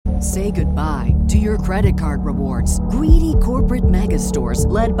Say goodbye to your credit card rewards. Greedy corporate mega stores,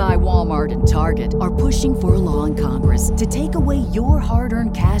 led by Walmart and Target, are pushing for a law in Congress to take away your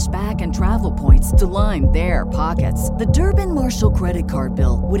hard-earned cash back and travel points to line their pockets. The Durbin-Marshall credit card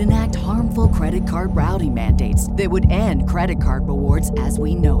bill would enact harmful credit card routing mandates that would end credit card rewards as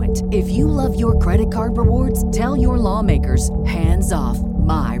we know it. If you love your credit card rewards, tell your lawmakers, hands off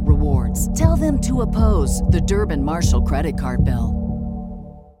my rewards. Tell them to oppose the Durbin-Marshall credit card bill.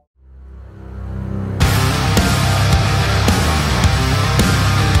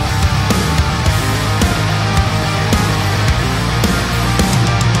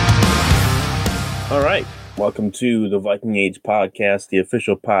 All right. Welcome to the Viking Age podcast, the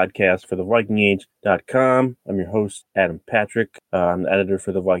official podcast for the VikingAge.com. I'm your host, Adam Patrick. I'm the editor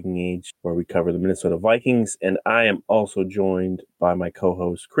for the Viking Age, where we cover the Minnesota Vikings. And I am also joined by my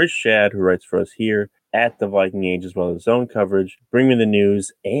co-host, Chris Shad, who writes for us here at the Viking Age, as well as zone coverage, Bring Me the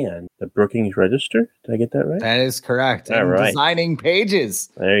News, and the Brookings Register. Did I get that right? That is correct. All right. Designing pages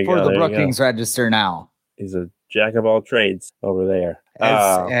for the Brookings Register now. He's a jack of all trades over there.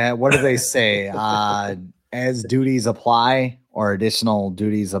 What do they say? As duties apply, or additional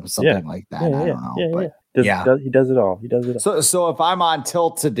duties of something like that. I don't know. He does it all. So if I'm on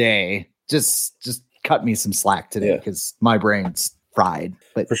tilt today, just cut me some slack today because my brain's fried.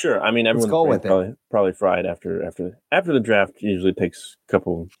 But for sure. I mean, everyone's probably fried after the draft. Usually takes a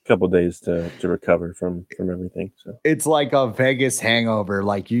couple days to recover from everything. So it's like a Vegas hangover.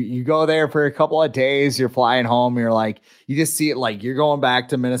 Like you go there for a couple of days, you're flying home, you're like, you just see it like you're going back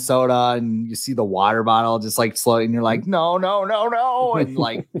to Minnesota and you see the water bottle just like slow, and you're like, no, and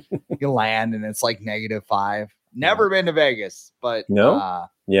like you land and it's like -5. Never been to Vegas, but no.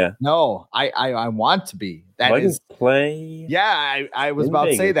 No, I want to be. That Vikings is play. Yeah, I was about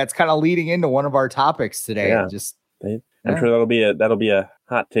to say that's kind of leading into one of our topics today. Yeah. I'm sure that'll be a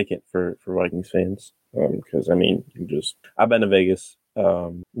hot ticket for Vikings fans. Because I mean, I've been to Vegas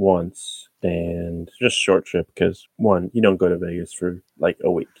once, and just short trip because one, you don't go to Vegas for like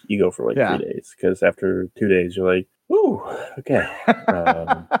a week. You go for like 3 days because after 2 days you're like, ooh, okay.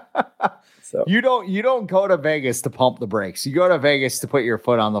 So you don't go to Vegas to pump the brakes. You go to Vegas to put your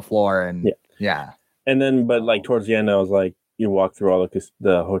foot on the floor and And then, but like towards the end, I was like, you walk through all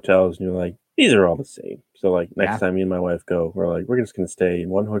the hotels and you're like, these are all the same. So like next time me and my wife go, we're like, we're just going to stay in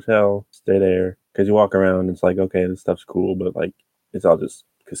one hotel, stay there. Cause you walk around, it's like, okay, this stuff's cool, but like, it's all just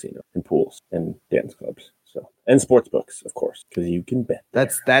casino and pools and dance clubs. So, and sports books, of course, because you can bet.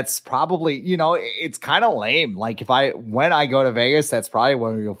 That's probably, it's kind of lame. Like when I go to Vegas, that's probably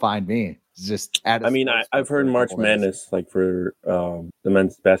where you'll find me. It's just I've heard March Madness, like for the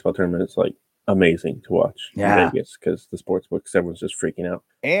men's basketball tournament, it's like amazing to watch in Vegas because the sports books, everyone's just freaking out.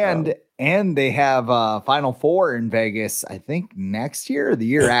 And they have Final Four in Vegas, I think next year or the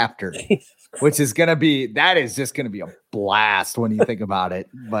year after, which is just going to be a blast when you think about it.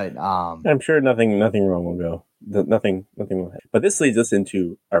 But I'm sure nothing wrong will go. Nothing will happen. But this leads us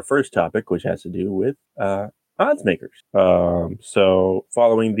into our first topic, which has to do with odds makers. So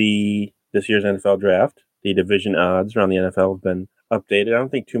following this year's NFL draft, the division odds around the NFL have been updated. I don't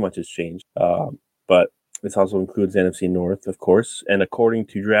think too much has changed, but this also includes the NFC North, of course. And according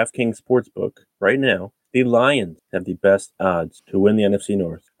to DraftKings Sportsbook, right now, the Lions have the best odds to win the NFC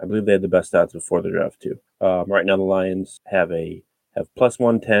North. I believe they had the best odds before the draft, too. Right now, the Lions have plus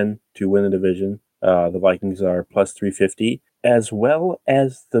 110 to win the division. The Vikings are plus 350, as well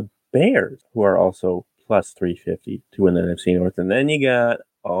as the Bears, who are also plus 350 to win the NFC North. And then you got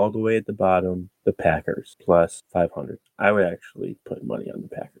all the way at the bottom, the Packers plus 500. I would actually put money on the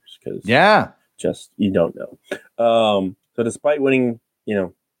Packers because just you don't know. So despite winning,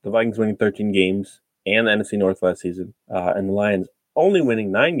 the Vikings winning 13 games and the NFC North last season, and the Lions only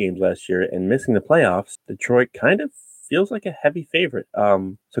winning 9 games last year and missing the playoffs, Detroit kind of feels like a heavy favorite.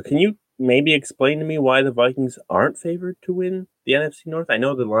 So can you maybe explain to me why the Vikings aren't favored to win the NFC North? I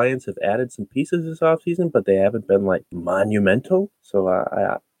know the Lions have added some pieces this offseason, but they haven't been like monumental. So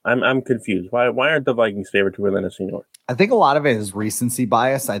I'm confused. Why aren't the Vikings favored to win the NFC North? I think a lot of it is recency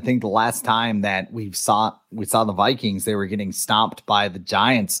bias. I think the last time that we saw the Vikings, they were getting stomped by the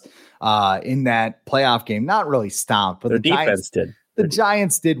Giants in that playoff game. Not really stomped, but their defense did. The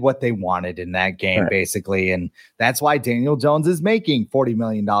Giants did what they wanted in that game, basically. And that's why Daniel Jones is making $40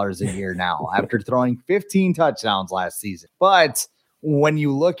 million a year now after throwing 15 touchdowns last season. But when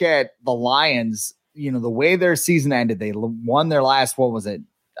you look at the Lions, the way their season ended, they won their last, what was it?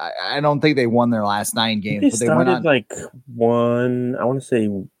 I don't think they won their last 9 games. They started like 1, I want to say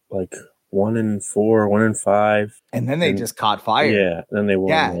like 1-4, 1-5. And then they just caught fire. Yeah. Then they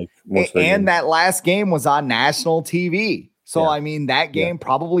won like most of the games. That last game was on national TV. So, Yeah. I mean, that game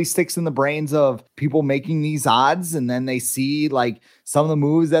probably sticks in the brains of people making these odds. And then they see like some of the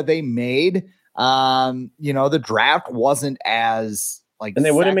moves that they made. The draft wasn't as like, And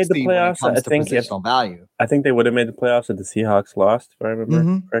they would have made the sexy when it playoffs. comes to positional value. I think they would have made the playoffs if the Seahawks lost, if I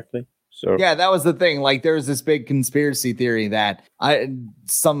remember correctly. So yeah, that was the thing. Like, there's this big conspiracy theory that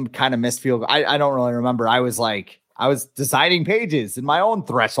some kind of missed field. I don't really remember. I was deciding pages in my own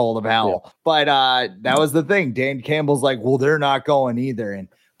threshold of hell. But that was the thing. Dan Campbell's like, well, they're not going either. And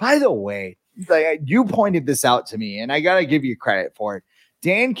by the way, you pointed this out to me, and I got to give you credit for it.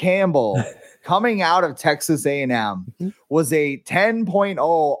 Dan Campbell coming out of Texas A&M was a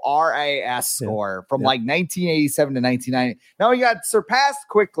 10.0 RAS score from like 1987 to 1990. Now he got surpassed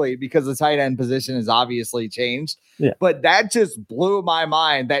quickly because the tight end position has obviously changed. Yeah. But that just blew my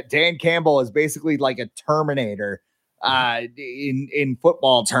mind that Dan Campbell is basically like a Terminator in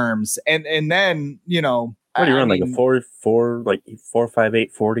football terms. And then, what do you run, like a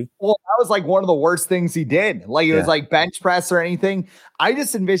 4.58 40? Well, that was like one of the worst things he did. Like it was like bench press or anything. I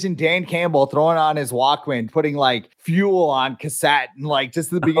just envisioned Dan Campbell throwing on his Walkman, putting like fuel on cassette, and like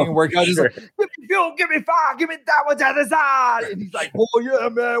just at the beginning workout, he's like, "Give me fuel, give me fire, give me that one to the side." And he's like, "Oh yeah,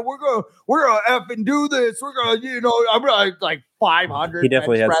 man, we're gonna effing do this. We're gonna, I'm gonna like 500." He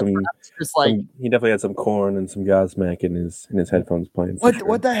definitely had he definitely had some corn and some Godsmack in his headphones playing.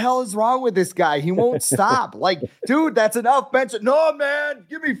 What the hell is wrong with this guy? He won't stop. Like, dude, that's enough bench. No, man,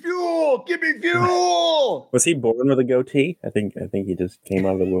 give me fuel. Give me fuel. Was he born with a goatee? I think he just came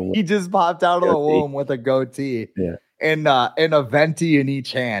out of the womb. He just popped out of the womb with a goatee. Yeah. And a venti in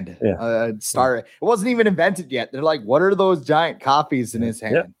each hand. It wasn't even invented yet. They're like, what are those giant coffees in his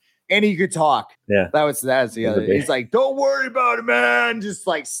hand? Yeah. And he could talk. Yeah. That's the other. He's like, don't worry about it, man. Just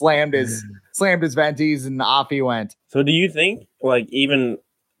like slammed his venties and off he went. So do you think, like, even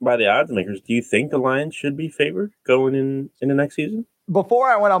by the odds makers, do you think the Lions should be favored going in the next season? Before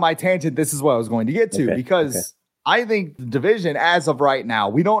I went on my tangent, this is what I was going to get to, because I think the division as of right now,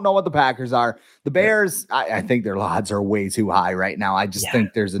 we don't know what the Packers are. The Bears, I think their odds are way too high right now. I just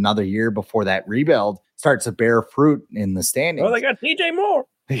think there's another year before that rebuild starts to bear fruit in the standings. Oh, they got DJ Moore.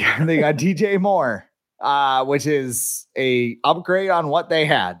 They got DJ Moore, which is a upgrade on what they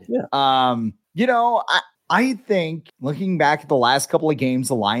had. Yeah. I think looking back at the last couple of games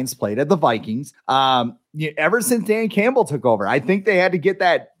the Lions played at the Vikings, ever since Dan Campbell took over, I think they had to get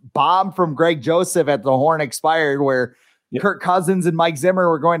that bomb from Greg Joseph at the horn expired where Kirk Cousins and Mike Zimmer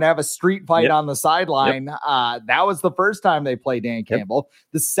were going to have a street fight on the sideline. That was the first time they played Dan Campbell.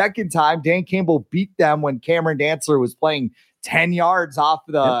 The second time, Dan Campbell beat them when Cameron Dantzler was playing 10 yards off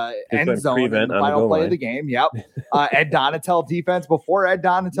the end zone in the final play of the game. Ed Donatel defense before Ed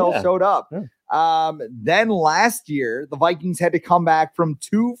Donatel showed up. Then last year, the Vikings had to come back from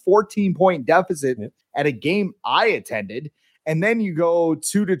 2 14-point deficit at a game I attended. And then you go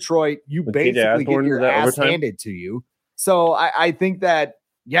to Detroit, you basically get your ass handed to you. So I think that,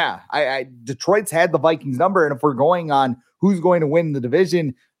 Detroit's had the Vikings number. And if we're going on who's going to win the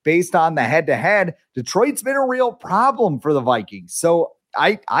division based on the head-to-head, Detroit's been a real problem for the Vikings. So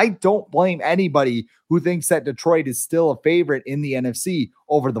I don't blame anybody who thinks that Detroit is still a favorite in the NFC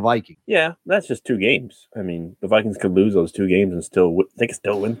over the Vikings. Yeah, that's just 2 games. I mean, the Vikings could lose those 2 games and they could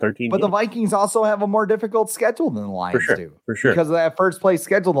still win 13 But games. The Vikings also have a more difficult schedule than the Lions do. For sure. Because of that first place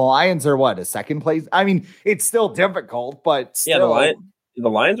schedule, the Lions are a second place? I mean, it's still difficult, but still. Yeah, the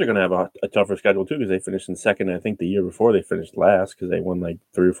Lions are going to have a tougher schedule too because they finished in second. I think the year before they finished last because they won like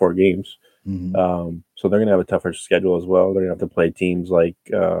 3 or 4 games. Mm-hmm. So they're going to have a tougher schedule as well. They're going to have to play teams like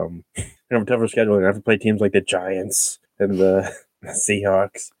the Giants and the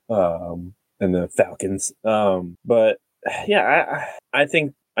Seahawks and the Falcons. But yeah, I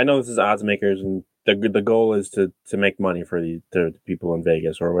think I know this is odds makers and the goal is to make money for the people in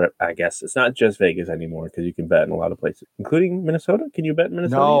Vegas or whatever. I guess it's not just Vegas anymore because you can bet in a lot of places, including Minnesota. Can you bet in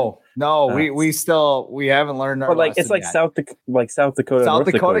Minnesota? No, we haven't learned our lesson it's like yet. South Dakota. South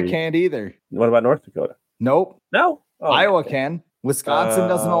Dakota can't either. What about North Dakota? Nope. No. Oh, Iowa can. Wisconsin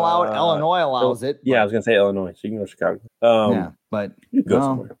doesn't allow it. Illinois allows it. Yeah, I was gonna say Illinois, so you can go to Chicago. But you go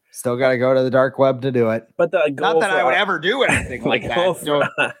somewhere. Still got to go to the dark web to do it. But not that I would ever do anything like that.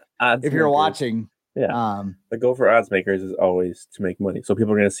 If you're watching. Yeah. The goal for odds makers is always to make money. So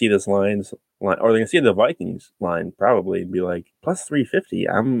people are going to see this line, or they're going to see the Vikings line probably and be like, plus 350.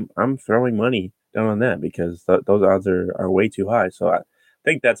 I'm throwing money down on that because those odds are way too high. So I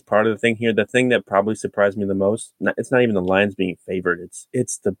think that's part of the thing here. The thing that probably surprised me the most, it's not even the Lions being favored.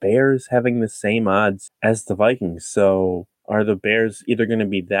 It's the Bears having the same odds as the Vikings. So are the Bears either going to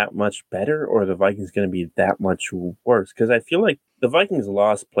be that much better or are the Vikings going to be that much worse? Because I feel like the Vikings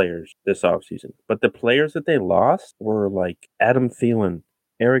lost players this offseason, but the players that they lost were like Adam Thielen,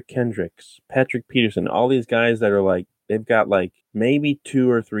 Eric Kendricks, Patrick Peterson, all these guys that are like, they've got like maybe 2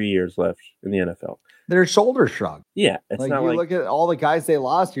 or 3 years left in the NFL. Their shoulder shrug. Yeah. It's like not you like, look at all the guys they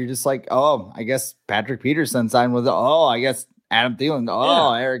lost, you're just like, oh, I guess Patrick Peterson signed with, I guess Adam Thielen.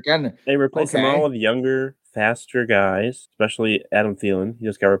 Oh, yeah. Eric Kendricks. They replaced them all with younger, faster guys, especially Adam Thielen. He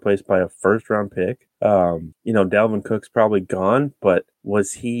just got replaced by a first-round pick. Dalvin Cook's probably gone, but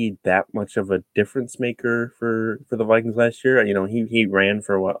was he that much of a difference maker for the Vikings last year? He ran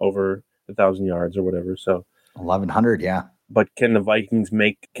for over 1,000 yards or whatever. So 1,100, yeah. But can the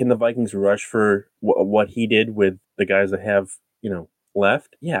Vikings rush for what he did with the guys that have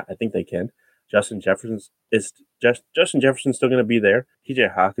left? Yeah, I think they can. Justin Jefferson's still going to be there.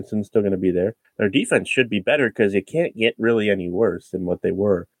 TJ Hawkinson's still going to be there. Their defense should be better because it can't get really any worse than what they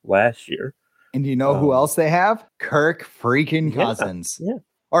were last year. And you know who else they have? Kirk freaking Cousins. Yeah.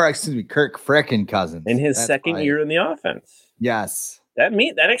 Or excuse me, Kirk frickin' Cousins. In his second year in the offense. Yes. That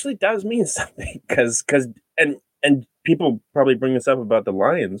actually does mean something because and people probably bring this up about the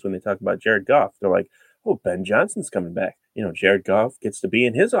Lions when they talk about Jared Goff. They're like, oh, Ben Johnson's coming back. Jared Goff gets to be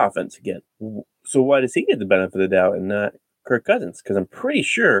in his offense again. So why does he get the benefit of the doubt and not Kirk Cousins? Because I'm pretty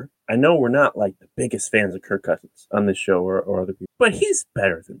sure, I know we're not like the biggest fans of Kirk Cousins on this show or other people, but he's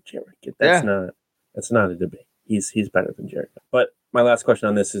better than Jared. That's not a debate. He's better than Jared Goff. But my last question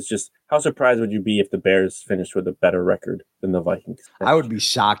on this is just, how surprised would you be if the Bears finished with a better record than the Vikings? I would be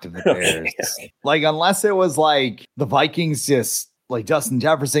shocked if the Bears, like, unless it was like the Vikings just, like, Justin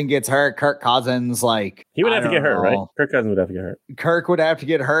Jefferson gets hurt, Kirk Cousins, like, he would have to get hurt, right? Kirk Cousins would have to get hurt. Kirk would have to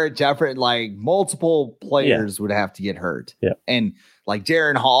get hurt. Jefferson, like, multiple players would have to get hurt. Yeah. And like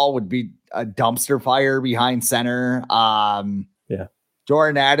Jaron Hall would be a dumpster fire behind center.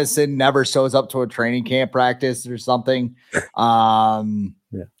 Jordan Addison never shows up to a training camp practice or something. Kevin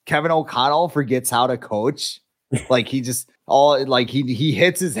O'Connell forgets how to coach. Like he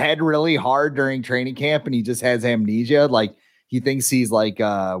hits his head really hard during training camp and he just has amnesia. Like he thinks he's like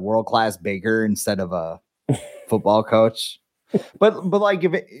a world-class baker instead of a football coach. But like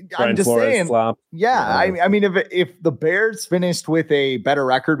I'm just saying, flop. I mean, if the Bears finished with a better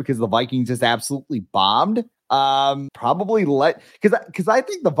record because the Vikings just absolutely bombed, probably because I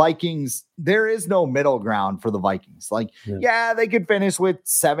think the Vikings, there is no middle ground for the Vikings. Like, they could finish with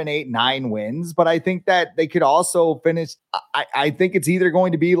 7, 8, 9 wins, but I think that they could also finish. I think it's either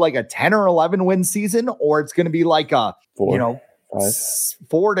going to be like a 10 or 11 win season, or it's going to be like a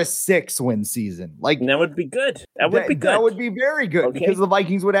 4 to 6 win season. Like, that would be good. That would be very good because the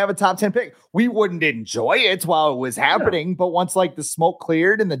Vikings would have a top 10 pick. We wouldn't enjoy it while it was happening, but once like the smoke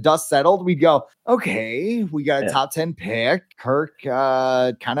cleared and the dust settled, we'd go, okay, we got a top 10 pick. Kirk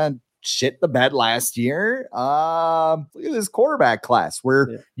kind of shit the bed last year. Look at this quarterback class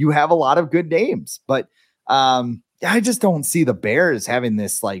where you have a lot of good names, but I just don't see the Bears having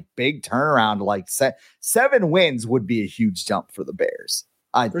this like big turnaround. Like 7 wins would be a huge jump for the Bears.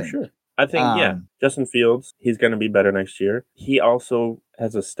 I think. Sure. I think, Justin Fields, he's going to be better next year. He also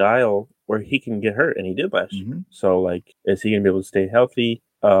has a style where he can get hurt, and he did last year. So, like, is he going to be able to stay healthy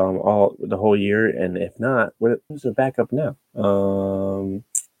the whole year? And if not, who's their backup now?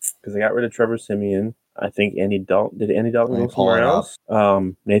 Because they got rid of Trevor Siemian. I think Andy Dalton go somewhere else?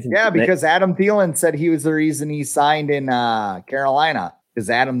 Nathan. Yeah, because Adam Thielen said he was the reason he signed in Carolina. Because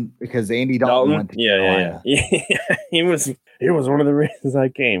Andy Dalton went to Carolina. Yeah. He was one of the reasons I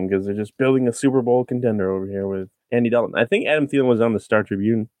came, because they're just building a Super Bowl contender over here with Andy Dalton. I think Adam Thielen was on the Star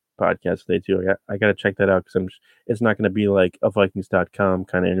Tribune podcast today too. I got to check that out because it's not going to be like a Vikings.com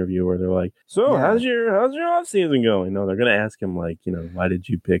kind of interview where they're like, so how's your off season going? No, they're going to ask him like, why did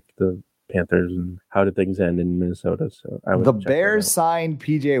you pick the Panthers and how did things end in Minnesota? So the Bears signed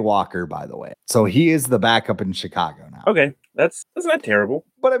PJ Walker, by the way, so he is the backup in Chicago now. Okay, that's not terrible.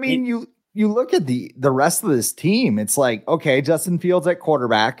 But I mean, you look at the rest of this team. It's like, okay, Justin Fields at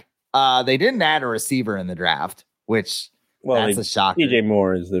quarterback. They didn't add a receiver in the draft, which that's a shocker. DJ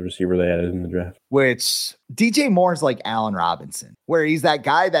Moore is the receiver they added in the draft. Which DJ Moore is like Allen Robinson, where he's that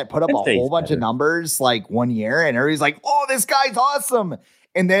guy that put up a whole bunch of numbers like one year, and everybody's like, "Oh, this guy's awesome."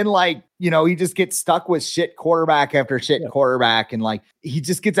 And then, like, he just gets stuck with shit quarterback after shit quarterback. And, like, he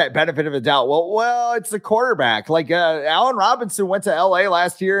just gets that benefit of a doubt. Well, it's the quarterback. Like, Allen Robinson went to L.A.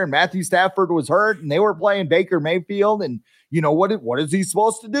 last year, and Matthew Stafford was hurt, and they were playing Baker Mayfield. And, what is he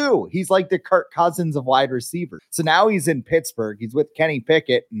supposed to do? He's like the Kirk Cousins of wide receiver. So now he's in Pittsburgh. He's with Kenny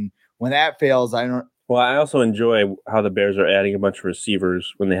Pickett. And when that fails, Well, I also enjoy how the Bears are adding a bunch of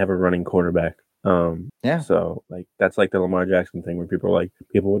receivers when they have a running quarterback. Yeah. So like that's like the Lamar Jackson thing where people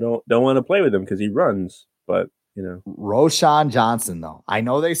don't want to play with him because he runs, but Roshan Johnson though. I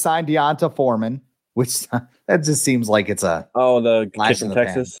know they signed Deonta Foreman, which that just seems like it's a the kid flash from in the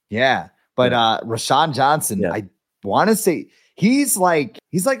Texas. pan. Yeah, but Rashawn Johnson, I want to say he's like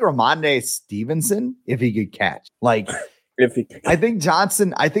Ramondre Stevenson if he could catch. Like I think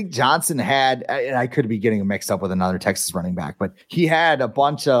Johnson had, and I could be getting mixed up with another Texas running back, but he had a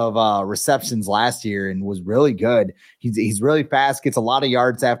bunch of receptions last year and was really good. He's really fast, gets a lot of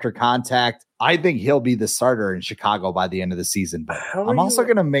yards after contact. I think he'll be the starter in Chicago by the end of the season. But I'm also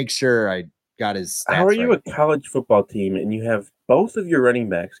going to make sure I got his stats. How are you right. a college football team and you have both of your running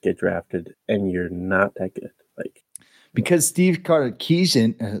backs get drafted and you're not that good? Like, because Steve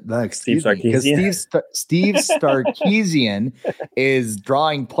Sarkisian is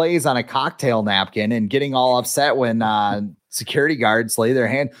drawing plays on a cocktail napkin and getting all upset when security guards lay their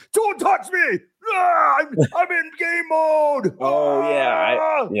hand. Don't touch me! I'm in game mode. Oh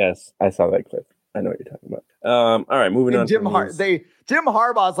yeah, yes, I saw that clip. I know what you're talking about. All right, moving on. Jim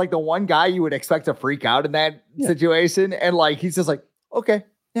Harbaugh is like the one guy you would expect to freak out in that situation, and like he's just like, okay.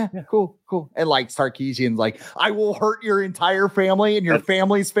 Yeah, cool. And like Sarkisian's like, I will hurt your entire family and your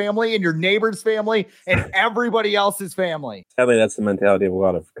family's family and your neighbor's family and everybody else's family. Sadly, that's the mentality of a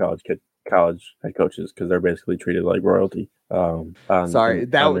lot of college head coaches because they're basically treated like royalty. Sorry,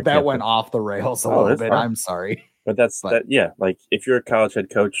 that went off the rails a little bit. Fine. I'm sorry. But that. Yeah, like if you're a college head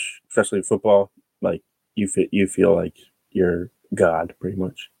coach, especially in football, like you feel like you're God, pretty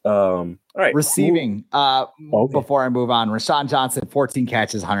much. All right. Receiving. Before I move on, Rashawn Johnson, 14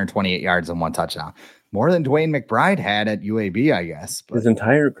 catches, 128 yards, and 1 touchdown. More than Dwayne McBride had at UAB, I guess. His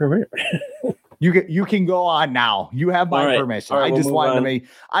entire career. You can go on now. You have my permission. Right, I just wanted to make.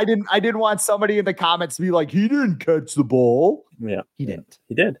 I didn't want somebody in the comments to be like, he didn't catch the ball. Yeah, he didn't.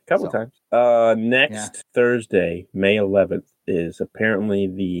 He did a couple times. Next Thursday, May 11th, is apparently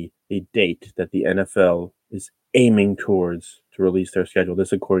the date that the NFL is aiming towards to release their schedule.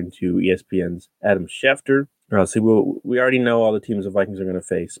 This according to ESPN's Adam Schefter. We already know all the teams the Vikings are going to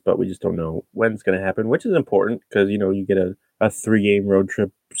face, but we just don't know when it's going to happen, which is important because, you get a 3-game road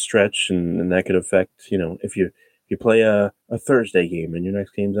trip stretch and that could affect, if you play a Thursday game and your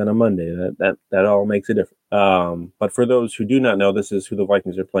next game's on a Monday, that all makes a difference. But for those who do not know, this is who the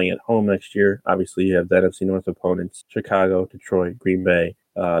Vikings are playing at home next year. Obviously, you have the NFC North opponents, Chicago, Detroit, Green Bay.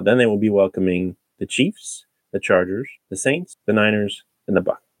 Then they will be welcoming the Chiefs, the Chargers, the Saints, the Niners, and the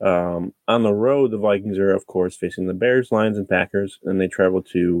Bucs. On the road, the Vikings are, of course, facing the Bears, Lions, and Packers, and they travel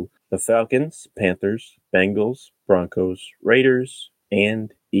to the Falcons, Panthers, Bengals, Broncos, Raiders,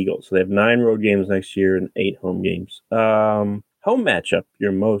 and Eagles. So they have 9 road games next year and 8 home games. Home matchup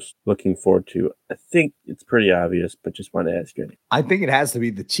you're most looking forward to? I think it's pretty obvious, but just want to ask you. I think it has to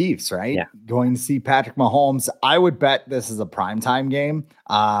be the Chiefs, right? Yeah. Going to see Patrick Mahomes. I would bet this is a primetime game.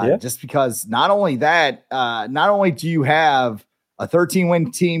 Just because not only do you have a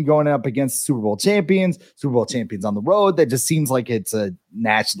 13-win team going up against Super Bowl champions on the road, that just seems like it's a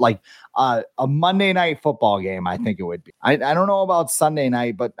a Monday night football game. I think it would be. I don't know about Sunday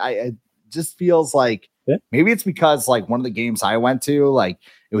night, but it just feels like maybe it's because like one of the games I went to, like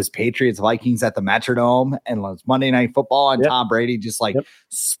it was Patriots Vikings at the Metrodome and it was Monday Night Football and Tom Brady just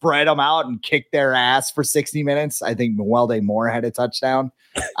spread them out and kicked their ass for 60 minutes. I think Mwelde Moore had a touchdown,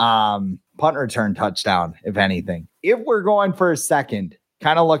 punt return touchdown, if anything. If we're going for a second,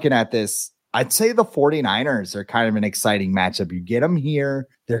 kind of looking at this, I'd say the 49ers are kind of an exciting matchup. You get them here.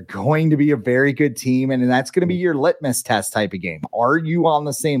 They're going to be a very good team, and that's going to be your litmus test type of game. Are you on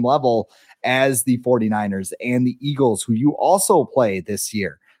the same level as the 49ers and the Eagles, who you also play this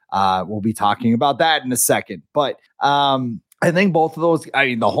year? We'll be talking about that in a second. But I think both of those,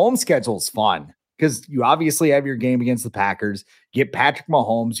 the home schedule is fun because you obviously have your game against the Packers, you get Patrick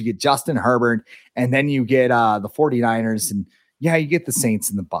Mahomes, you get Justin Herbert, and then you get the 49ers, and you get the Saints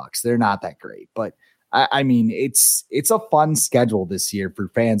and the Bucs. They're not that great, but it's a fun schedule this year for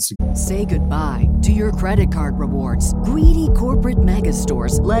fans to say goodbye to your credit card rewards. Greedy corporate mega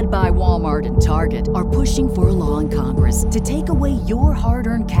stores, led by Walmart and Target, are pushing for a law in Congress to take away your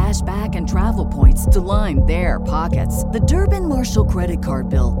hard-earned cash back and travel points to line their pockets. The Durbin-Marshall credit card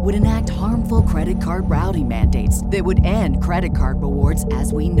bill would enact harmful credit card routing mandates that would end credit card rewards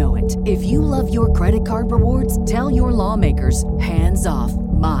as we know it. If you love your credit card rewards, tell your lawmakers, hands off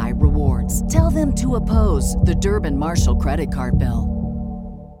my rewards. Tell them to oppose the Durbin-Marshall credit card bill.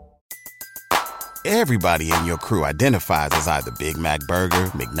 Everybody in your crew identifies as either Big Mac Burger,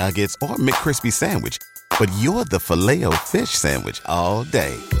 McNuggets, or McCrispy Sandwich. But you're the Filet-O-Fish Sandwich all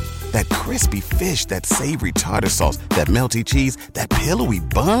day. That crispy fish, that savory tartar sauce, that melty cheese, that pillowy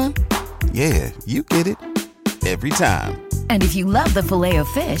bun. Yeah, you get it. Every time. And if you love the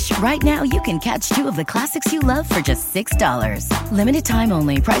Filet-O-Fish, right now you can catch 2 of the classics you love for just $6. Limited time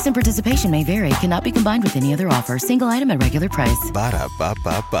only. Price and participation may vary. Cannot be combined with any other offer. Single item at regular price.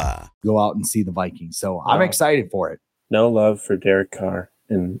 Ba-da-ba-ba-ba. Go out and see the Vikings. So I'm excited for it. No love for Derek Carr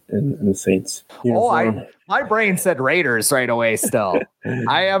in the Saints uniform. My brain said Raiders right away still.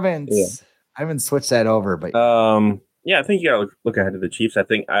 I haven't switched that over, but yeah, I think you gotta look ahead to the Chiefs. I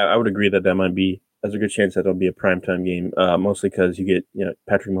think I would agree that might be. There's a good chance that it'll be a primetime game, mostly because you get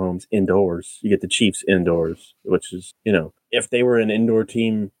Patrick Mahomes indoors. You get the Chiefs indoors, which is, if they were an indoor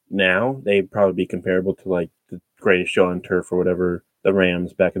team now, they'd probably be comparable to like the greatest show on turf or whatever, the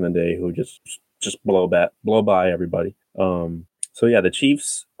Rams back in the day, who just blow by everybody. So yeah, the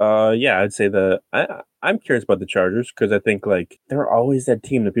Chiefs. I'd say I'm curious about the Chargers because I think like they're always that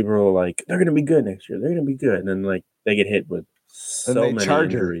team that people are like they're gonna be good next year. They're gonna be good, and then like they get hit with so many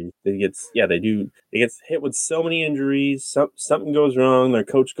injuries. They get hit with so many injuries. Something goes wrong. Their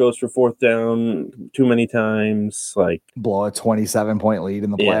coach goes for 4th down too many times. Like blow a 27-point lead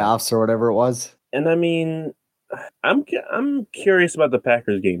in the playoffs or whatever it was. And I mean, I'm curious about the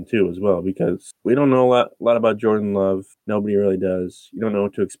Packers game too as well because we don't know a lot about Jordan Love. Nobody really does. You don't know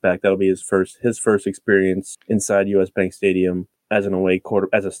what to expect. That'll be his first experience inside US Bank Stadium as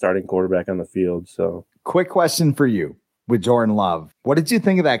a starting quarterback on the field. So, quick question for you. With Jordan Love, what did you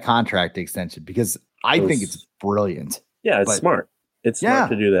think of that contract extension? Because I think it's brilliant. Yeah, it's smart. It's smart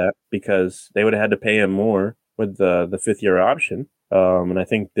to do that because they would have had to pay him more with the 5th-year option. And I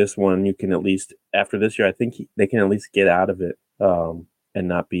think this one you can at least after this year, I think they can at least get out of it and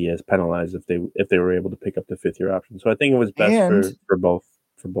not be as penalized if they were able to pick up the 5th-year option. So I think it was best for both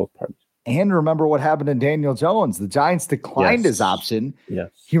parties. And remember what happened to Daniel Jones. The Giants declined his option. Yes.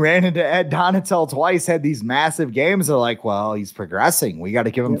 He ran into Ed Donatel twice, had these massive games. They're like, well, he's progressing. We got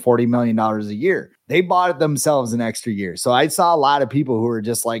to give him $40 million a year. They bought it themselves an extra year. So I saw a lot of people who were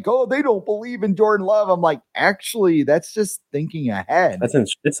just like, oh, they don't believe in Jordan Love. I'm like, actually, that's just thinking ahead.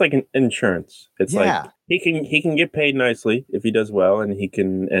 It's like an insurance. It's like he can get paid nicely if he does well, and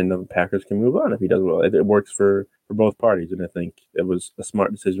the Packers can move on if he does well. It works for both parties, and I think it was a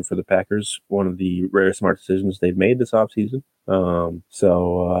smart decision for the Packers. One of the rare smart decisions they've made this offseason.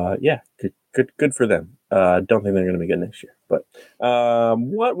 Good for them. Don't think they're going to be good next year. But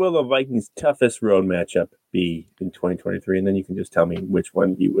what will the Vikings' toughest road matchup be in 2023? And then you can just tell me which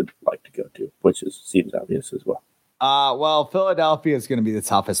one you would like to go to, which seems obvious as well. Well, Philadelphia is going to be the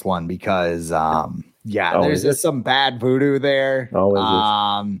toughest one because, there's just some bad voodoo there.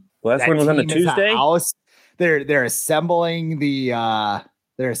 Last one was on a Tuesday. They're assembling the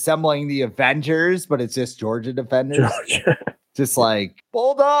Avengers, but it's just Georgia defenders. Just like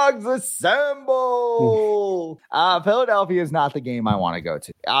Bulldogs assemble. Philadelphia is not the game I want to go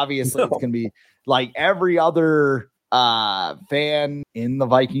to. Obviously, it's going to be like every other fan in the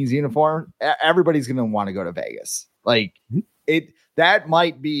Vikings uniform. Everybody's going to want to go to Vegas. Like that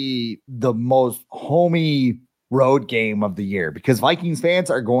might be the most homey road game of the year because Vikings fans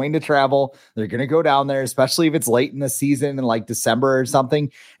are going to travel. They're going to go down there, especially if it's late in the season in like December or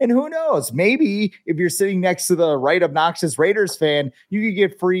something. And who knows, maybe if you're sitting next to the right obnoxious Raiders fan, you could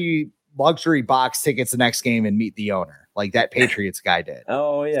get free luxury box tickets the next game and meet the owner like that Patriots guy did.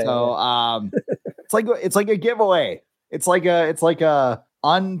 Oh yeah. So, it's like a giveaway. It's like a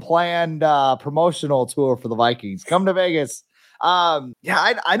unplanned promotional tour for the Vikings. Come to Vegas.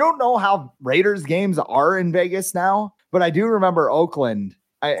 I don't know how Raiders games are in Vegas now, but I do remember Oakland.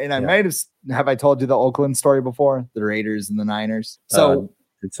 I might have I told you the Oakland story before, the Raiders and the Niners. So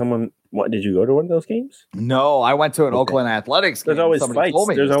did you go to one of those games? No, I went to an Oakland Athletics game. There's always fights.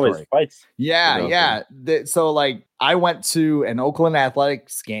 There's always fights. Yeah. So like I went to an Oakland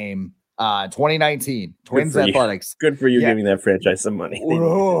Athletics game 2019 Twins Athletics. Good for you giving that franchise some money.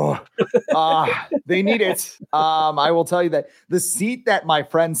 They need it. I will tell you that the seat that my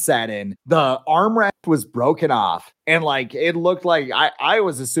friend sat in, the armrest was broken off. And like it looked like I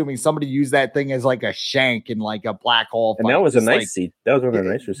was assuming somebody used that thing as like a shank in like a black hole. And that was a nice seat. That was one of the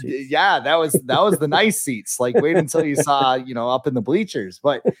nicer seats. Yeah, that was the nice seats. Like wait until you saw, up in the bleachers.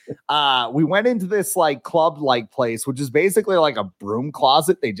 But we went into this like club like place, which is basically like a broom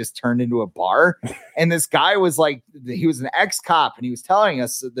closet. They just turned into a bar. And this guy was like, he was an ex-cop and he was telling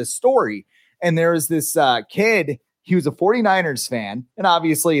us this story. And there was this kid. He was a 49ers fan. And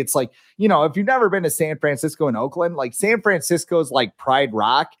obviously it's like, if you've never been to San Francisco and Oakland, like San Francisco's like Pride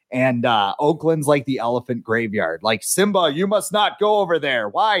Rock and Oakland's like the elephant graveyard. Like Simba, you must not go over there.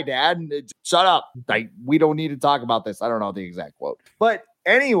 Why, Dad? Shut up. We don't need to talk about this. I don't know the exact quote. But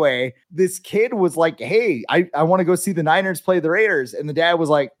anyway, this kid was like, hey, I want to go see the Niners play the Raiders. And the dad was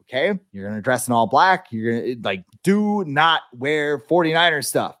like, okay, you're going to dress in all black. You're going to like, do not wear 49ers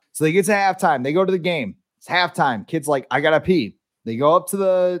stuff. So they get to halftime. They go to the game. It's halftime. Kid's like, I got to pee. They go up to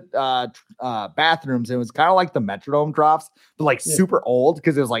the bathrooms. And it was kind of like the Metrodome drops, but like super old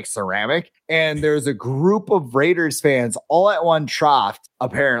because it was like ceramic. And there's a group of Raiders fans all at one trough,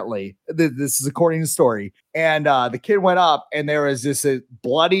 apparently. This is according to the story. And the kid went up and there was just a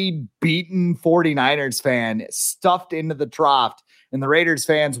bloody, beaten 49ers fan stuffed into the trough. And the Raiders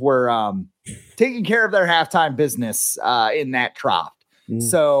fans were taking care of their halftime business in that trough.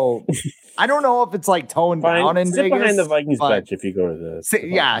 So I don't know if it's like toned down in Vegas. Behind the Vikings bench if you go to the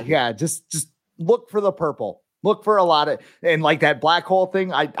yeah. Just look for the purple. Look for a lot of, and like that black hole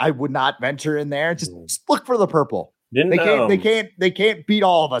thing. I would not venture in there. Just look for the purple. They can't beat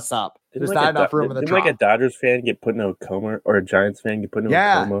all of us up. There's not enough room in the top. Like a Dodgers fan get put in a coma, or a Giants fan get put in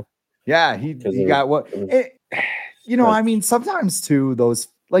a coma. Yeah, he got what. I mean, sometimes too, those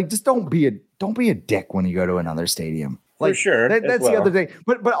like just don't be a dick when you go to another stadium. Like, for sure. That's the other thing.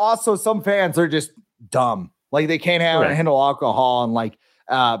 But also some fans are just dumb. Like they can't handle alcohol. And like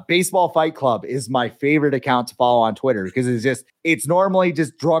Baseball Fight Club is my favorite account to follow on Twitter because it's normally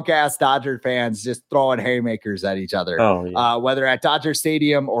just drunk ass Dodger fans just throwing haymakers at each other. Whether at Dodger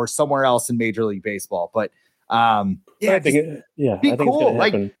Stadium or somewhere else in Major League Baseball. But I think cool.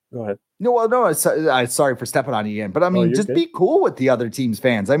 Like, go ahead. No. Sorry for stepping on you again, but I mean, just be cool with the other team's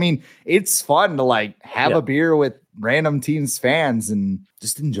fans. I mean, it's fun to like have a beer with random teams' fans and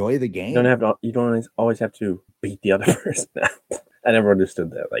just enjoy the game. You don't always have to beat the other person. I never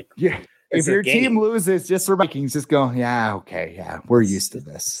understood that. Like, if your team loses, just for Vikings, just go, we're used to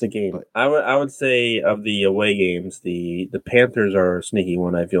this. It's a game. But I would say of the away games, the Panthers are a sneaky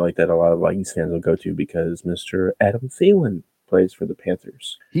one. I feel like that a lot of Vikings fans will go to because Mr. Adam Thielen plays for the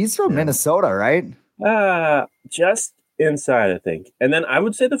Panthers. He's from Minnesota, right? Just inside, I think. And then I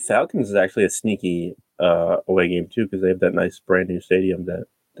would say the Falcons is actually a sneaky away game too because they have that nice brand new stadium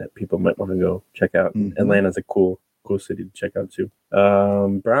that people might want to go check out. Mm-hmm. Atlanta's a cool city to check out too.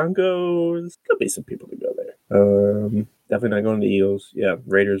 Broncos, could be some people to go there. Definitely not going to the Eagles. Yeah,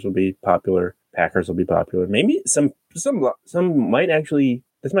 Raiders will be popular. Packers will be popular. Maybe some might actually.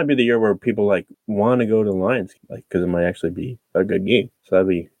 This might be the year where people like want to go to the Lions, like because it might actually be a good game. So that'd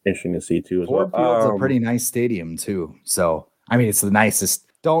be interesting to see too. Ford Field's a pretty nice stadium too. So I mean, it's the nicest.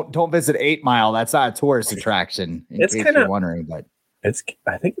 Don't visit 8 Mile. That's not a tourist attraction. In case you're wondering, but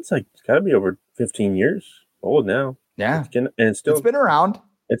I think it's got to be over 15 years old now. Yeah, it's been around.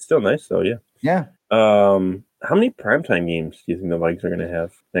 It's still nice though. Yeah. Yeah. How many primetime games do you think the Vikings are going to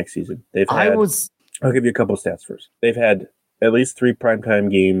have next season? I'll give you a couple of stats first. They've had at least 3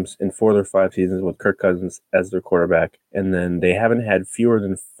 primetime games in 4 of their 5 seasons with Kirk Cousins as their quarterback. And then they haven't had fewer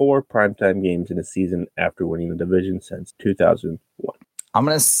than 4 primetime games in a season after winning the division since 2001. I'm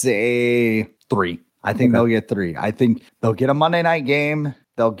going to say 3. I think they'll get 3. I think they'll get a Monday night game.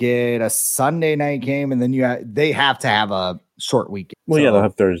 They'll get a Sunday night game. And then they have to have a short weekend. Well, they'll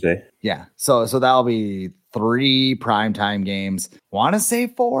have Thursday. Yeah. So that'll be 3 primetime games. Want to say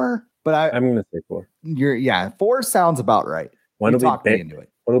 4? But I'm going to say 4. 4 sounds about right. One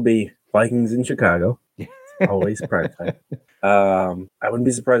will be Vikings in Chicago. Always primetime. I wouldn't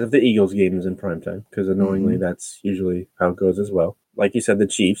be surprised if the Eagles game is in primetime because annoyingly that's usually how it goes as well. Like you said, the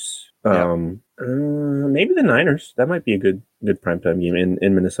Chiefs. Maybe the Niners. That might be a good primetime game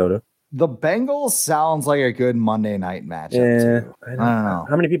in Minnesota. The Bengals sounds like a good Monday night matchup. Yeah, too. I don't know.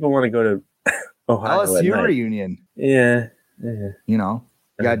 How many people want to go to Ohio LSU reunion? Yeah.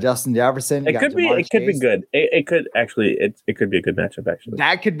 You got Justin Jefferson. It could be good. It could actually. It could be a good matchup. Actually,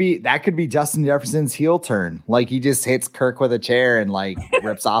 that could be Justin Jefferson's heel turn. Like he just hits Kirk with a chair and like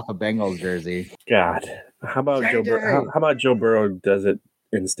rips off a Bengals jersey. God, how about Joe Burrow does it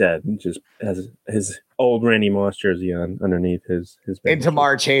instead? Just has his old Randy Moss jersey on underneath his. And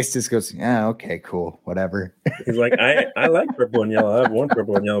Tamar Chase just goes, yeah, okay, cool, whatever. He's like, I like purple and yellow. I've worn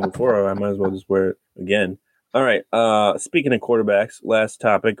purple and yellow before. I might as well just wear it again. All right. Speaking of quarterbacks, last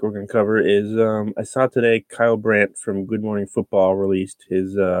topic we're going to cover is I saw today Kyle Brandt from Good Morning Football released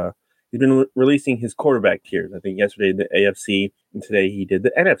his he's been releasing his quarterback tiers. I think yesterday the AFC and today he did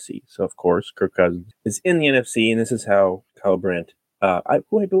the NFC. So of course Kirk Cousins is in the NFC, and this is how Kyle Brandt,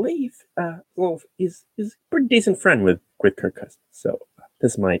 who I believe, he's a pretty decent friend with Kirk Cousins. So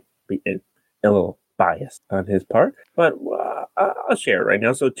this might be a little bias on his part, but I'll share it right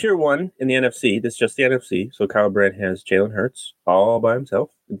now. So tier 1 in the NFC, this is just the NFC. So Kyle Brandt has Jalen Hurts all by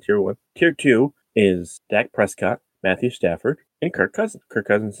himself in tier 1. Tier 2 is Dak Prescott, Matthew Stafford, and Kirk Cousins. Kirk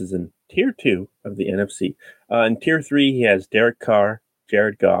Cousins is in tier 2 of the NFC. In tier 3, he has Derek Carr,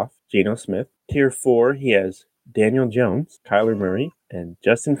 Jared Goff, Geno Smith. Tier 4, he has Daniel Jones, Kyler Murray, and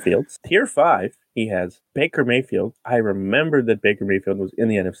Justin Fields. Tier 5, he has Baker Mayfield. I remembered that Baker Mayfield was in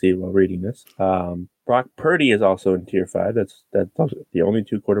the NFC while reading this. Brock Purdy is also in Tier 5. That's the only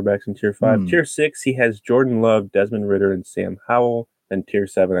 2 quarterbacks in Tier 5. Tier 6, he has Jordan Love, Desmond Ridder, and Sam Howell. And Tier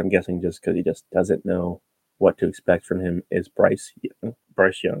 7, I'm guessing just because he just doesn't know what to expect from him, is Bryce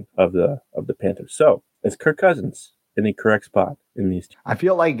Young of the Panthers. So, is Kirk Cousins in the correct spot in these two? I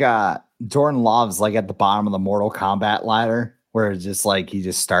feel like Jordan Love's like at the bottom of the Mortal Kombat ladder, where it's just like he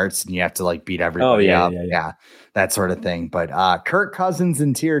just starts and you have to like beat everybody up. Yeah, that sort of thing. But Kirk Cousins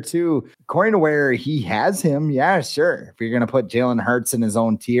in Tier 2, according to where he has him, yeah, sure. If you're gonna put Jalen Hurts in his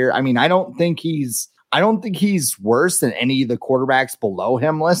own tier, I mean, I don't think he's worse than any of the quarterbacks below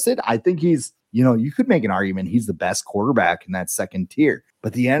him listed. I think he's, you could make an argument he's the best quarterback in that second tier.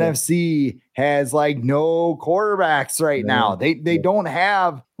 But the NFC has like no quarterbacks right now. They don't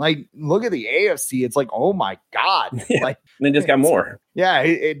have, like, look at the AFC. It's like, oh my God. Like, and they just got more.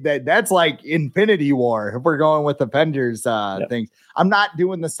 Yeah, that's like Infinity War if we're going with Avengers things. I'm not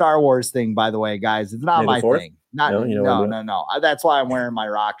doing the Star Wars thing, by the way, guys. It's not my thing. No. That's why I'm wearing my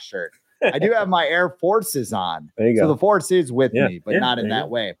Rock shirt. I do have my Air Forces on. There you go. So the Force is with me, but not in that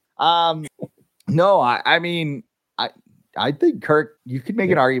way. No, I mean, I think Kirk, you could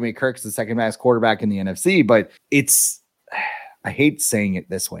make an argument Kirk's the second best quarterback in the NFC, but I hate saying it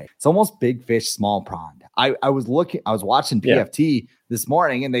this way. It's almost big fish, small pond. I was watching PFT this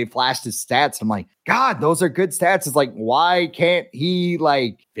morning and they flashed his stats. I'm like, God, those are good stats. It's like, why can't he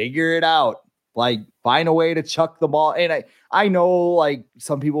like figure it out? Like, find a way to chuck the ball. And I know, like,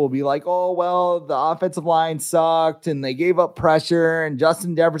 some people will be like, oh, well, the offensive line sucked and they gave up pressure and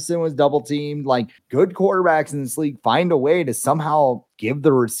Justin Jefferson was double teamed. Like, good quarterbacks in this league find a way to somehow give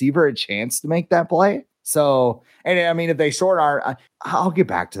the receiver a chance to make that play. So, and I mean, if they short arm, I'll get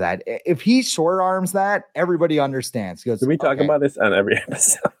back to that. If he short arms that, everybody understands. He goes, do we talk about this on every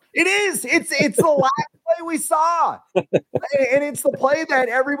episode? It is. It's the last play we saw. And it's the play that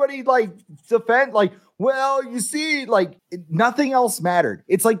everybody like defend. Like, well, you see, like nothing else mattered.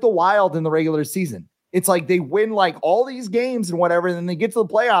 It's like the Wild in the regular season. It's like they win like all these games and whatever, and then they get to the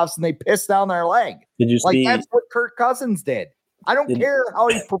playoffs and they piss down their leg. Did you see? That's what Kirk Cousins did. I don't care how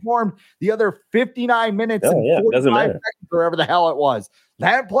he performed the other 59 minutes and 45 seconds, wherever the hell it was.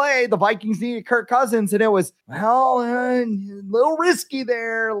 That play, the Vikings needed Kirk Cousins, and it was, a little risky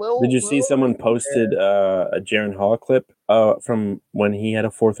there. Did you see someone posted a Jaron Hall clip from when he had a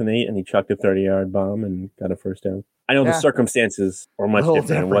 4th and 8 and he chucked a 30-yard bomb and got a first down? I know the circumstances were much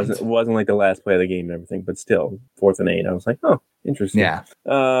different. It wasn't like the last play of the game and everything, but still, 4th and 8. I was like, oh, interesting. Yeah.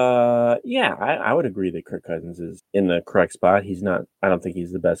 I would agree that Kirk Cousins is in the correct spot. He's not. I don't think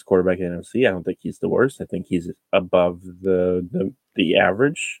he's the best quarterback in the NFC. I don't think he's the worst. I think he's above the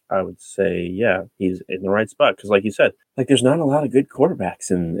average. I would say, yeah, he's in the right spot because, like you said, like there's not a lot of good quarterbacks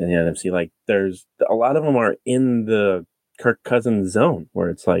in the NFC. Like there's a lot of them are in the Kirk Cousins zone where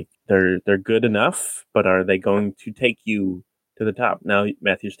it's like they're good enough, but are they going to take you to the top? Now,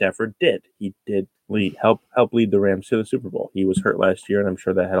 Matthew Stafford did. He did help lead the Rams to the Super Bowl. He was hurt last year, and I'm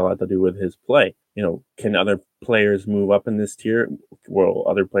sure that had a lot to do with his play. Can other players move up in this tier? Will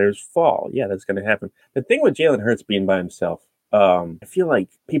other players fall? Yeah, that's going to happen. The thing with Jalen Hurts being by himself, I feel like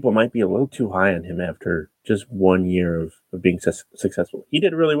people might be a little too high on him after just 1 year of being successful. He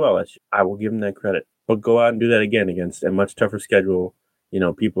did really well last year. I will give him that credit. But go out and do that again against a much tougher schedule.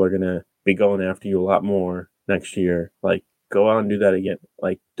 People are going to be going after you a lot more next year. Like, go out and do that again.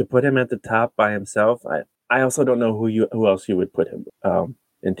 Like, to put him at the top by himself, I also don't know who else you would put him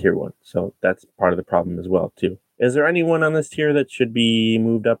in tier 1. So that's part of the problem as well, too. Is there anyone on this tier that should be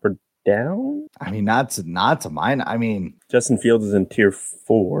moved up or down? I mean, not to mine. I mean, Justin Fields is in tier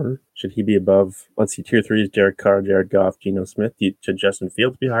 4. Should he be above? Let's see. Tier 3 is Derek Carr, Jared Goff, Geno Smith. Should Justin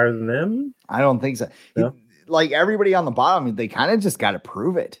Fields be higher than them? I don't think so. No? Like everybody on the bottom, they kind of just got to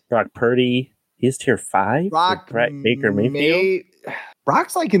prove it. Brock Purdy, he's tier 5. Baker Mayfield.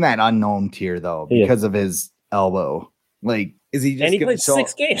 Brock's like in that unknown tier though because of his elbow. Like, is he just? And he played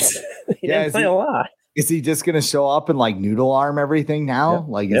 6 games. He didn't play a lot. Is he just going to show up and like noodle arm everything now?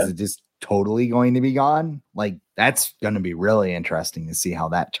 Is it just totally going to be gone? Like, that's going to be really interesting to see how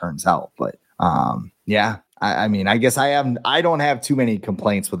that turns out. But I mean, I guess I don't have too many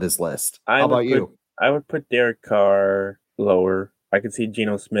complaints with this list. How about you? I would put Derek Carr lower. I could see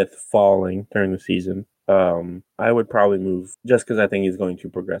Geno Smith falling during the season. I would probably move just because I think he's going to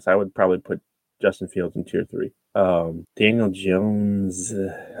progress. I would probably put Justin Fields in tier 3. Daniel Jones.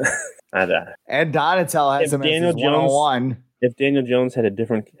 And Donatel has him as his 101. If Daniel Jones had a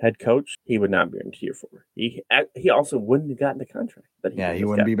different head coach, he would not be in tier 4. He also wouldn't have gotten the contract. He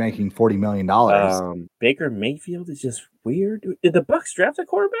wouldn't be making $40 million. Baker Mayfield is just weird. Did the Bucs draft a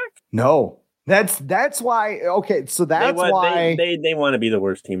quarterback? No. That's why. Okay, so why they want to be the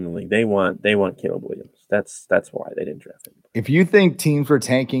worst team in the league. They want Caleb Williams. That's why they didn't draft him. If you think teams were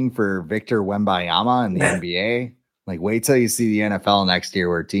tanking for Victor Wembanyama in the NBA, like wait till you see the NFL next year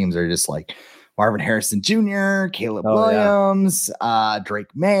where teams are just like Marvin Harrison Jr., Caleb Williams,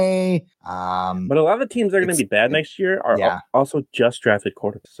 Drake May. But a lot of the teams that are going to be bad next year are also just drafted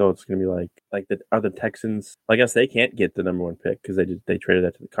quarterbacks. So it's going to be like the Texans. I guess they can't get the number 1 pick because they traded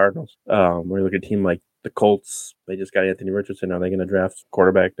that to the Cardinals. Where you look at a team like the Colts, they just got Anthony Richardson. Are they going to draft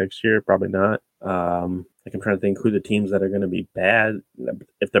quarterback next year? Probably not. Like I'm trying to think who the teams that are going to be bad.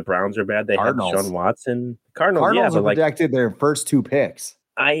 If the Browns are bad, they Cardinals. Have Deshaun Watson. Cardinals have projected their first 2 picks.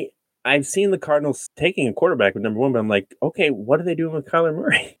 I've seen the Cardinals taking a quarterback with number 1, but I'm like, okay, what are they doing with Kyler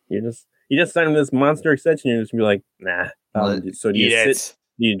Murray? You just signed him this monster extension. You're just gonna be like, nah. So do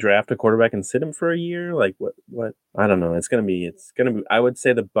you draft a quarterback and sit him for a year? Like what? I don't know. It's gonna be. I would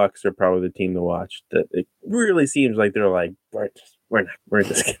say the Bucs are probably the team to watch. That it really seems like they're like, we're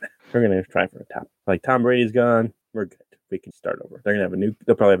gonna try for a top. Like Tom Brady's gone. We're good. We can start over.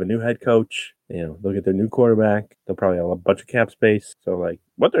 They'll probably have a new head coach. They'll get their new quarterback. They'll probably have a bunch of cap space. So like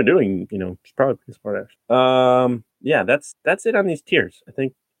what they're doing, it's probably pretty smart actually. That's it on these tiers. I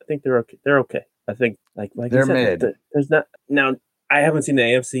think they're okay. They're okay. I think like they're mid. There's not now. I haven't seen the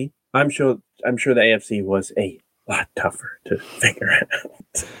AFC. I'm sure the AFC was a lot tougher to figure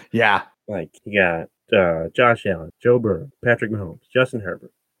out. Yeah. Like you got Josh Allen, Joe Burrow, Patrick Mahomes, Justin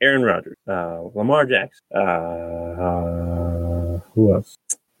Herbert, Aaron Rodgers, Lamar Jackson. Who else?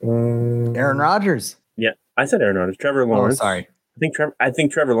 Aaron Rodgers. Yeah, I said Aaron Rodgers. Trevor Lawrence. Oh, sorry. I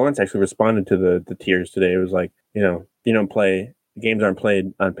think Trevor Lawrence actually responded to the tiers today. It was like, you don't play. The games aren't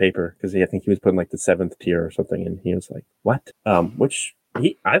played on paper because I think he was putting like the 7th tier or something, and he was like, "What?" Which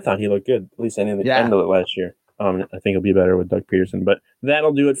I thought he looked good, at least ending the end of it last year. I think he'll be better with Doug Peterson, but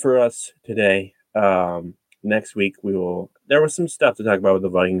that'll do it for us today. Next week there was some stuff to talk about with the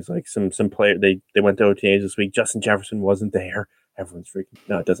Vikings, like some player. They went to OTAs this week. Justin Jefferson wasn't there. Everyone's freaking.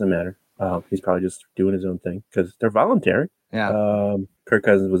 No, it doesn't matter. He's probably just doing his own thing because they're voluntary. Yeah. Kirk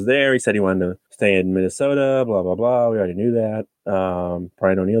Cousins was there. He said he wanted to stay in Minnesota. Blah blah blah. We already knew that.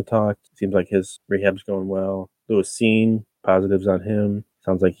 Brian O'Neill talked. Seems like his rehab's going well. Lewis Cine, positives on him.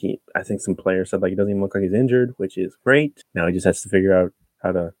 Sounds like I think some players said like he doesn't even look like he's injured, which is great. Now he just has to figure out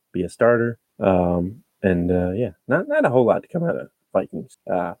how to be a starter. Not a whole lot to come out of Vikings.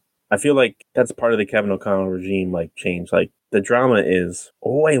 I feel like that's part of the Kevin O'Connell regime, like change. Like the drama is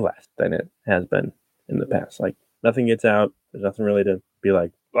way less than it has been in the past. Like nothing gets out. There's nothing really to be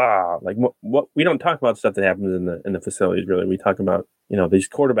like, like what we don't talk about stuff that happens in the facilities really. We talk about, these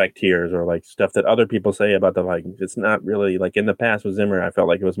quarterback tiers or like stuff that other people say about the Vikings. It's not really like in the past with Zimmer. I felt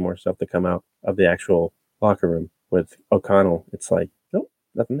like it was more stuff to come out of the actual locker room. With O'Connell, it's like, nope,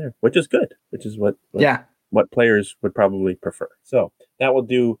 nothing there, which is good, which is what players would probably prefer. So that will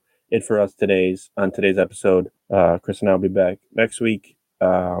do it for us on today's episode. Chris and I will be back next week.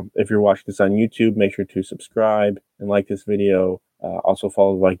 If you're watching this on YouTube, make sure to subscribe and like this video. Also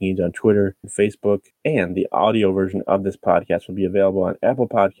follow the Vikings on Twitter and Facebook. And the audio version of this podcast will be available on Apple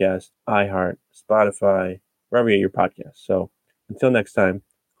Podcasts, iHeart, Spotify, wherever you get your podcasts. So until next time,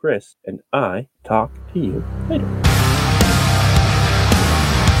 Chris and I talk to you later.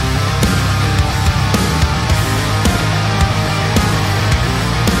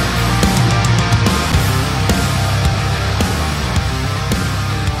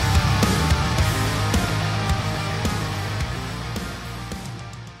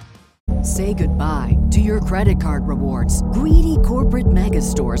 Say goodbye to your credit card rewards. Greedy corporate mega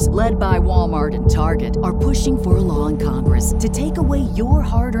stores, led by Walmart and Target, are pushing for a law in Congress to take away your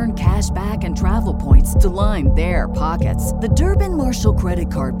hard-earned cash back and travel points to line their pockets. The Durbin-Marshall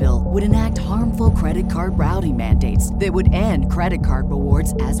credit card bill would enact harmful credit card routing mandates that would end credit card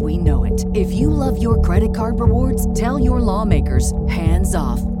rewards as we know it. If you love your credit card rewards, tell your lawmakers, hands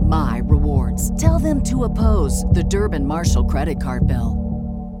off my rewards. Tell them to oppose the Durbin-Marshall credit card bill.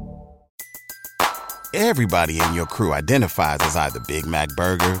 Everybody in your crew identifies as either Big Mac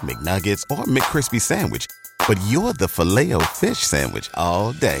Burger, McNuggets, or McCrispy Sandwich. But you're the Filet-O-Fish Sandwich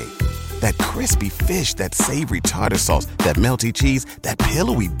all day. That crispy fish, that savory tartar sauce, that melty cheese, that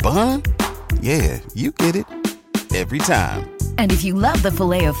pillowy bun. Yeah, you get it. Every time. And if you love the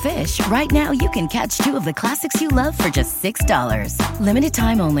Filet-O-Fish, right now you can catch 2 of the classics you love for just $6. Limited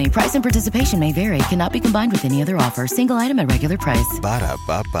time only. Price and participation may vary. Cannot be combined with any other offer. Single item at regular price.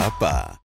 Ba-da-ba-ba-ba.